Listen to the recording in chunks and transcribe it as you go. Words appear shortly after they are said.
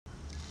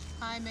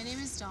Hi, my name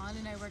is Dawn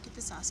and I work at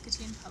the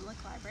Saskatoon Public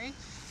Library.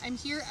 I'm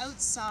here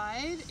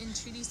outside in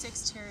Treaty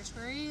 6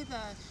 territory, the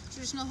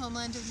traditional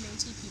homeland of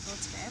Métis people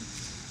today.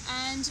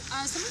 And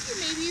some of you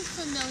may be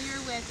familiar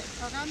with a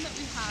program that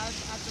we have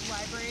at the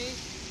library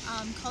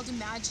called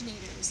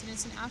Imaginators, and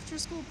it's an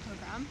after-school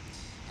program.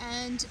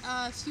 And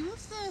a few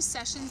of the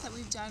sessions that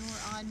we've done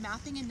were on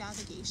mapping and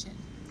navigation.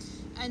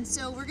 And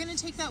so we're going to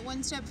take that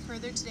one step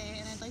further today,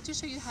 and I'd like to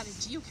show you how to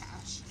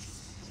geocache.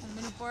 I'm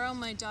going to borrow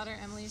my daughter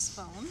Emily's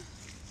phone.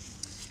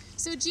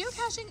 So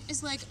geocaching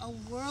is like a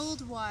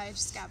worldwide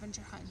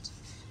scavenger hunt,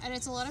 and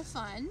it's a lot of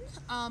fun,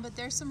 but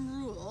there's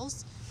some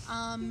rules,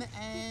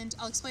 and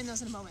I'll explain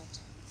those in a moment.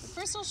 But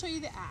first I'll show you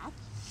the app.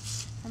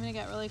 I'm going to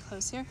get really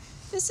close here.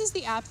 This is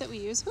the app that we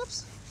use.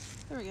 Whoops,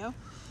 there we go.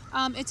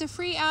 It's a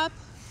free app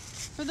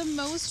for the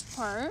most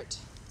part.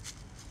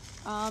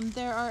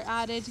 There are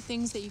added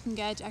things that you can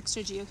get,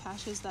 extra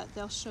geocaches that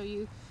they'll show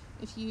you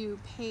if you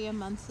pay a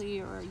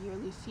monthly or a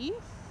yearly fee.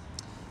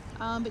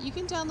 But you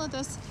can download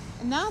this,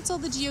 and that's all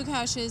the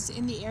geocaches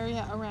in the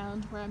area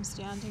around where I'm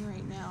standing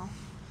right now.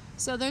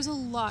 So there's a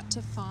lot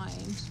to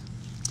find.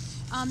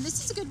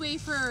 This is a good way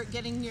for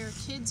getting your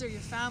kids or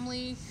your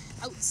family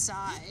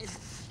outside.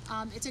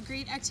 It's a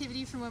great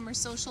activity for when we're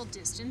social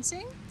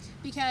distancing,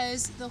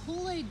 because the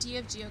whole idea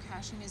of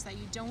geocaching is that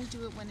you don't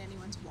do it when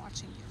anyone's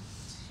watching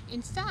you.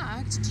 In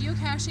fact,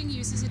 geocaching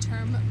uses a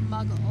term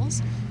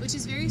muggles, which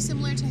is very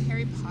similar to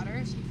Harry Potter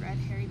if you've read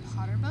Harry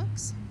Potter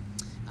books.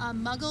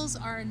 Muggles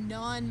are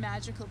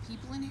non-magical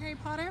people in Harry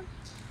Potter,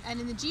 and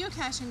in the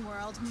geocaching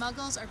world,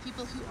 muggles are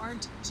people who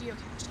aren't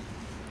geocaching.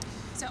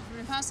 So I'm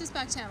going to pass this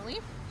back to Emily,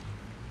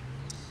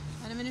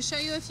 and I'm going to show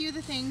you a few of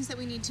the things that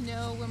we need to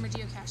know when we're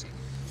geocaching.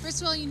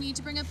 First of all, you need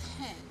to bring a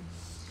pen.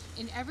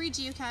 In every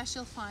geocache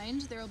you'll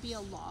find, there will be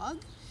a log,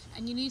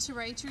 and you need to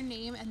write your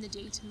name and the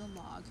date in the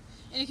log.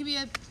 And it can be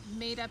a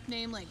made-up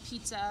name like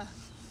pizza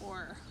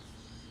or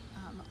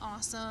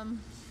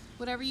awesome,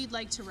 whatever you'd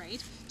like to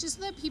write, just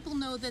so that people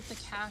know that the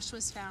cache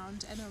was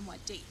found and on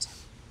what date.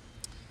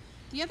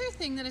 The other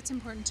thing that it's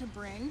important to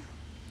bring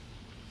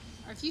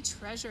are a few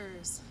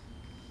treasures.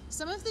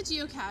 Some of the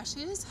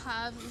geocaches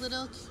have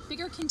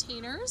bigger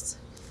containers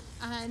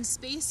and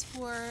space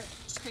for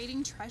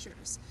trading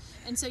treasures.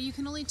 And so you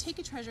can only take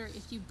a treasure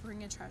if you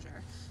bring a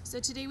treasure. So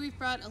today we've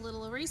brought a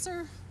little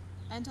eraser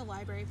and a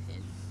library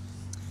pin.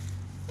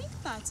 I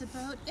think that's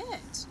about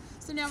it.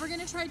 So now we're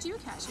going to try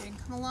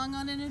geocaching. Come along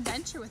on an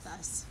adventure with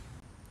us.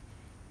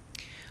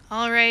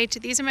 All right,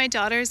 these are my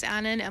daughters,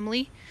 Anna and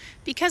Emily.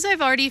 Because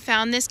I've already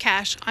found this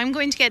cache, I'm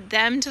going to get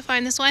them to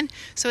find this one,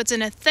 so it's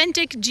an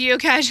authentic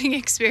geocaching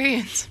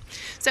experience.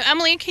 So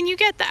Emily, can you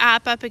get the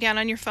app up again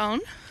on your phone?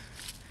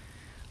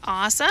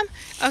 Awesome.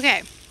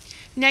 Okay,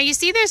 now you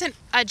see there's a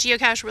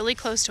geocache really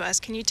close to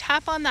us. Can you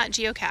tap on that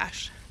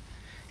geocache?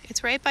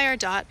 It's right by our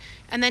dot,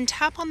 and then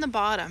tap on the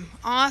bottom.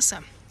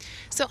 Awesome.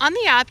 So on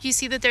the app, you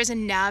see that there's a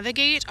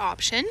navigate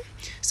option.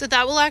 So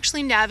that will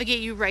actually navigate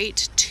you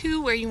right to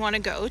where you want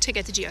to go to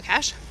get the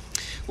geocache.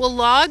 We'll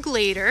log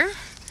later.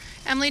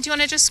 Emily, do you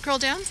want to just scroll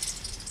down?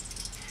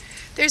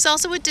 There's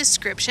also a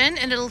description,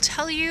 and it'll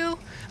tell you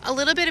a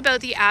little bit about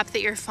the app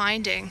that you're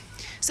finding.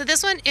 So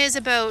this one is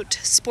about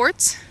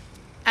sports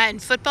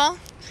and football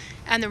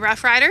and the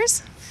Rough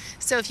Riders.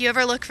 So if you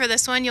ever look for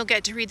this one, you'll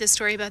get to read the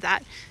story about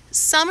that.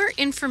 Some are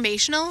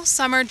informational,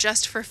 some are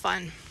just for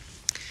fun.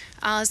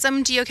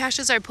 Some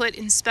geocaches are put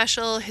in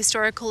special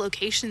historical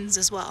locations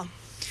as well.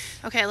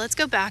 Okay, let's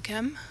go back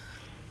him.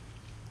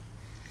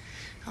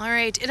 All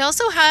right, it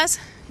also has,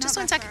 just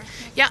one second.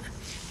 Yeah,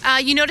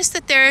 you notice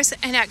that there's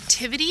an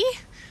activity.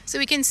 So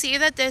we can see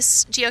that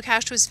this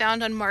geocache was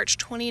found on March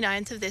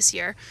 29th of this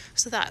year.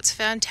 So that's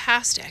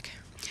fantastic.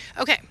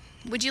 Okay,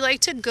 would you like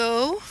to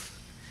go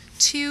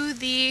to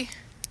the,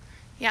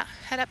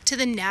 head up to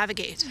the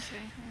navigate.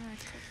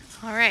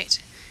 Okay. All right,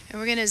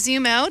 and we're gonna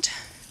zoom out.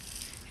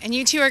 And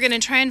you two are going to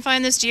try and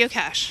find this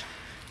geocache.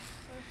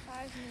 For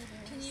 5 meters.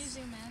 Can you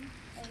zoom in?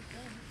 I did.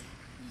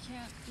 You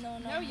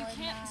can't. No, you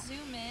can't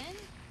zoom in.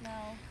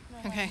 No.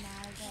 Okay.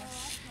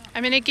 I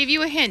I'm going to give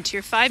you a hint.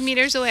 You're 5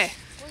 meters away.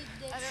 Wait,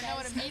 I don't know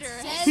what a meter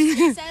is.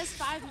 It says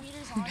 5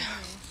 meters on here.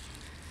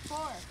 4.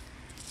 I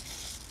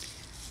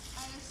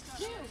just got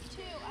 2. I'm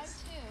 2.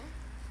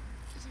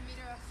 Is a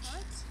meter a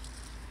foot?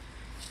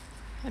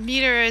 A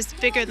meter is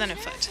bigger than a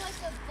foot.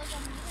 Like a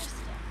meter stick.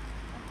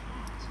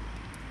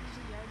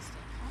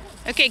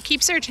 Okay,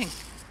 keep searching.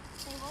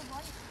 Okay, well,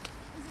 what? Is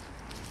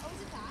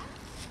it that?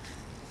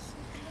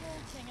 The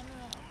little thing in the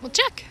middle. We'll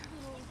check.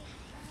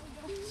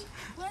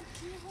 What?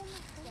 Can you hold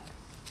my phone?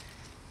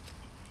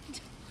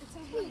 It's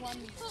only 1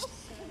 meter. So.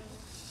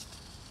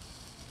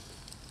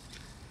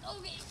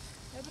 Okay.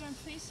 Yeah, but I'm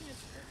placing it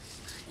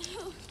first.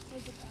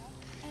 Was it that?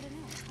 I don't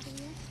know. How do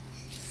you?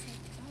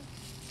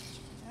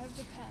 I have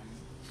the pen.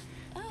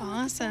 Oh,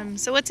 Awesome.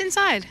 So what's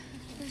inside?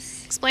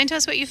 Explain to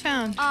us what you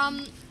found.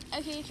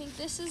 Okay, I think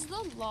this is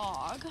the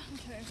log.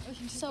 Okay, I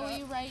can So take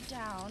we write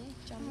down.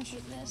 Do you want to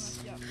take this?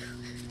 Yep.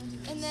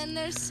 And then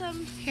there's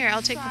some Here,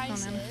 I'll take the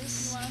prizes. phone in. You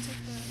want to take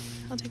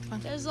the... I'll take the phone.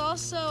 There's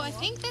also, I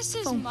think this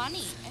is Phone.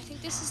 money. I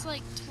think this is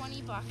like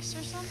 $20 or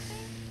something.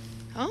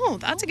 Oh,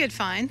 that's a good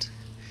find.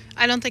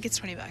 I don't think it's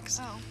 $20.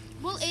 Oh.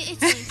 Well,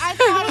 it's I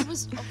thought it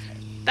was,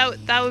 okay.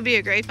 That would be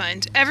a great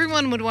find.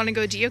 Everyone would want to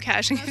go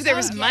geocaching if there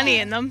was money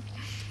in them.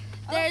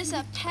 There's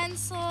a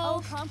pencil.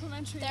 Oh,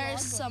 complimentary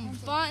There's logbook.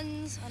 some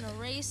buttons, an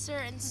eraser,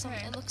 and some.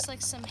 Okay. It looks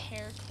like some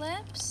hair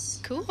clips.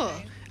 Cool.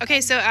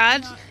 Okay, so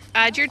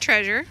add your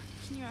treasure.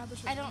 Can you add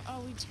the I don't. Oh,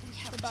 we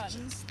have the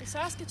buttons. The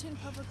Saskatoon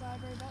Public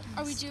Library buttons.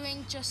 Are we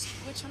doing just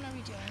which one are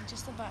we doing?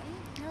 Just the button?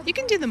 You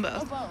can do them Oh,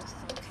 both.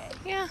 both. Okay.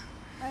 Yeah.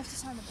 I have to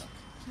sign the book.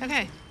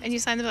 Okay, and you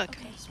sign the book.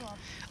 Okay. Swap.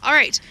 All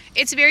right.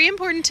 It's very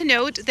important to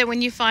note that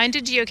when you find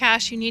a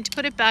geocache, you need to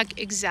put it back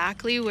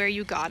exactly where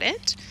you got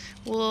it.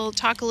 We'll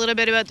talk a little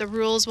bit about the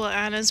rules while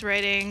Anna's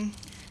writing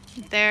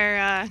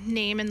their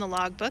name in the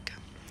logbook.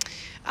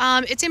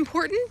 It's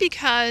important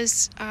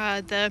because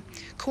the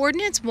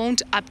coordinates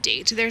won't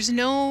update. There's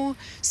no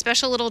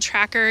special little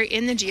tracker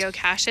in the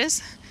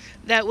geocaches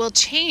that will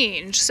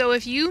change. So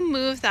if you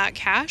move that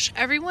cache,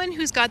 everyone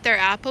who's got their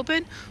app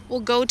open will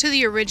go to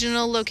the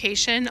original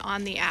location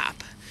on the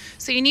app.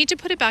 So you need to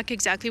put it back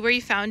exactly where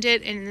you found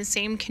it and in the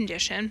same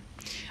condition.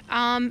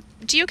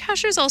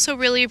 Geocachers also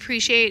really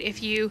appreciate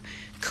if you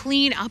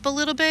clean up a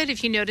little bit.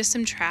 If you notice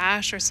some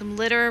trash or some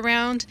litter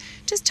around,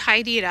 just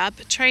tidy it up.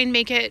 Try and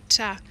make it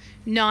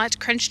not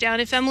crunched down.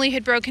 If Emily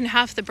had broken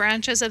half the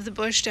branches of the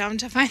bush down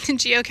to find the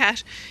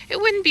geocache, it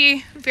wouldn't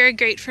be very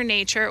great for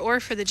nature or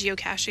for the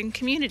geocaching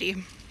community.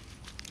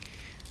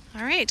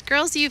 All right,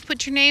 girls, you've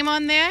put your name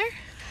on there.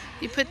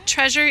 You put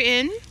treasure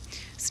in.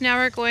 So now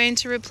we're going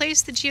to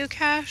replace the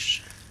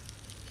geocache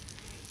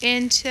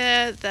into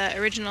the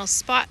original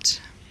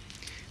spot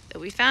that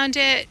we found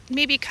it.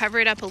 Maybe cover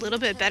it up a little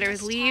bit better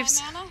with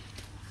leaves.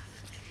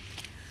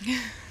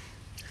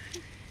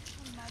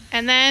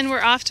 And then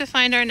we're off to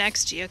find our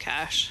next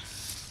geocache.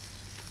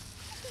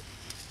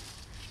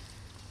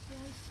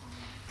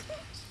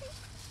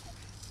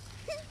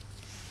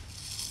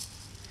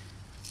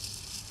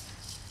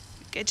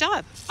 Good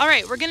job. All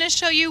right, we're going to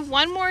show you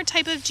one more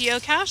type of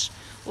geocache.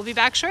 We'll be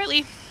back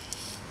shortly.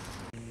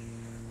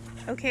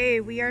 Okay,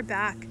 we are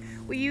back.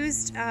 We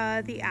used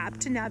the app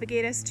to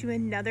navigate us to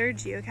another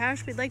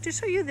geocache. We'd like to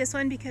show you this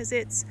one because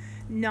it's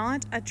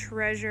not a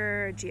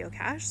treasure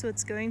geocache, so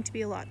it's going to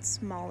be a lot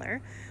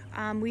smaller.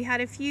 We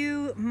had a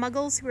few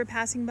muggles who were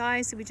passing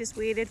by, so we just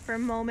waited for a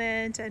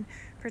moment and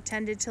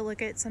pretended to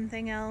look at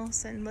something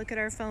else and look at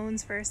our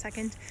phones for a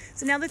second.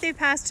 So now that they've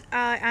passed,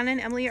 Anna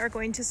and Emily are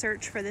going to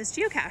search for this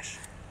geocache,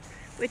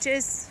 which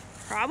is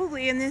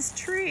probably in this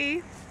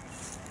tree.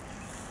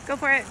 Go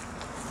for it.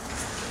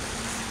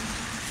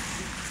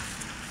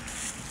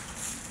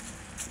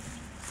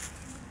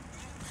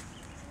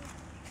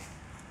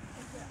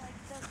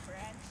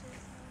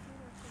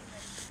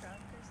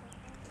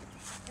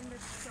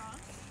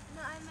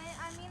 No,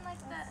 I mean like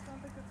the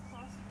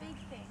big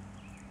thing.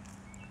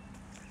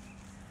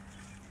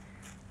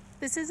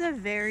 This is a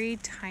very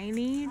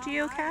tiny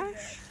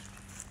geocache.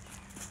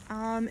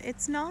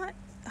 It's not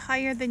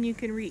higher than you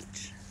can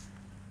reach.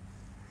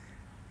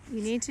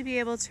 You need to be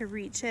able to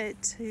reach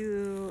it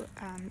to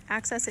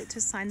access it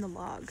to sign the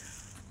log.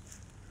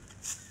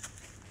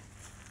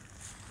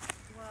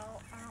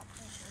 Well, I don't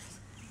think there's...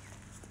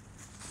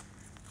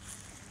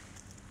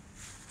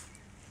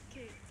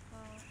 Okay,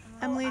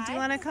 well... Emily, do you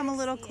want to come a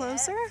little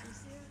closer?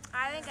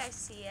 I think I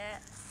see it.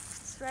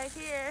 It's right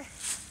here.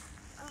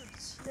 Oh,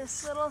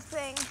 this little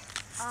thing.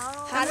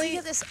 Oh. How do we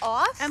get this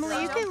off?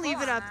 Emily, you can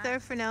leave it up there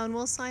for now and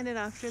we'll sign it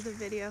after the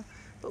video.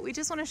 But we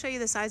just want to show you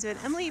the size of it.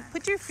 Emily,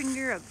 put your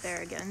finger up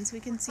there again so we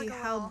can see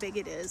how big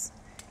it is.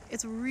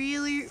 It's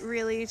really,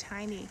 really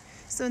tiny.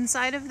 So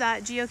inside of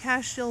that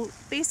geocache, you'll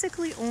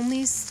basically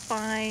only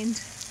find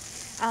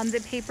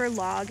the paper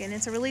log, and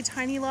it's a really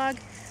tiny log,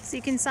 so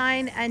you can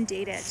sign and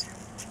date it.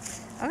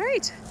 All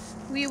right,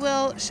 we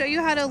will show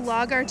you how to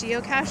log our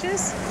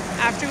geocaches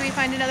after we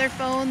find another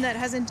phone that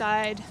hasn't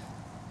died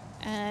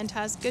and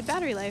has good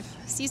battery life.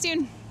 See you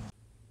soon.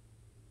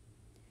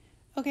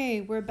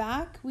 Okay, we're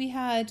back. We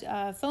had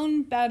a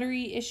phone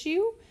battery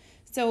issue,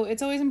 so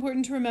it's always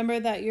important to remember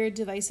that your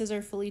devices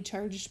are fully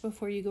charged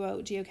before you go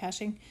out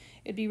geocaching.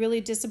 It'd be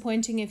really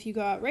disappointing if you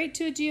got right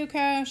to a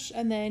geocache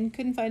and then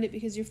couldn't find it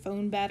because your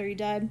phone battery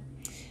died.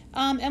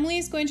 Emily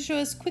is going to show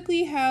us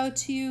quickly how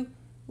to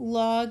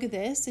log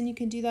this, and you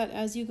can do that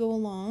as you go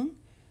along,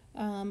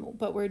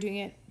 but we're doing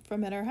it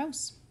from at our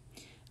house.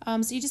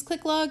 So you just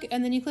click log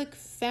and then you click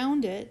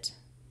found it.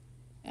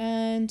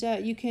 And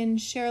you can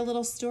share a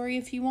little story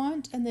if you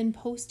want and then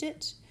post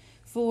it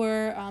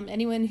for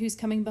anyone who's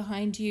coming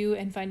behind you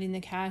and finding the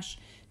cache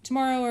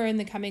tomorrow or in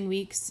the coming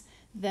weeks.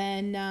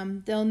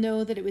 Then they'll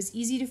know that it was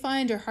easy to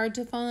find or hard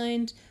to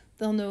find.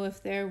 They'll know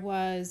if there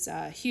was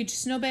a huge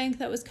snowbank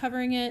that was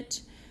covering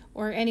it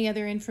or any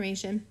other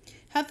information.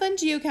 Have fun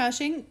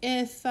geocaching.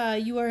 If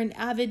you are an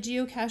avid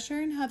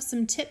geocacher and have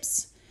some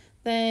tips,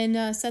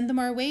 then send them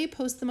our way,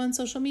 post them on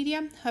social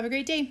media. Have a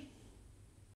great day.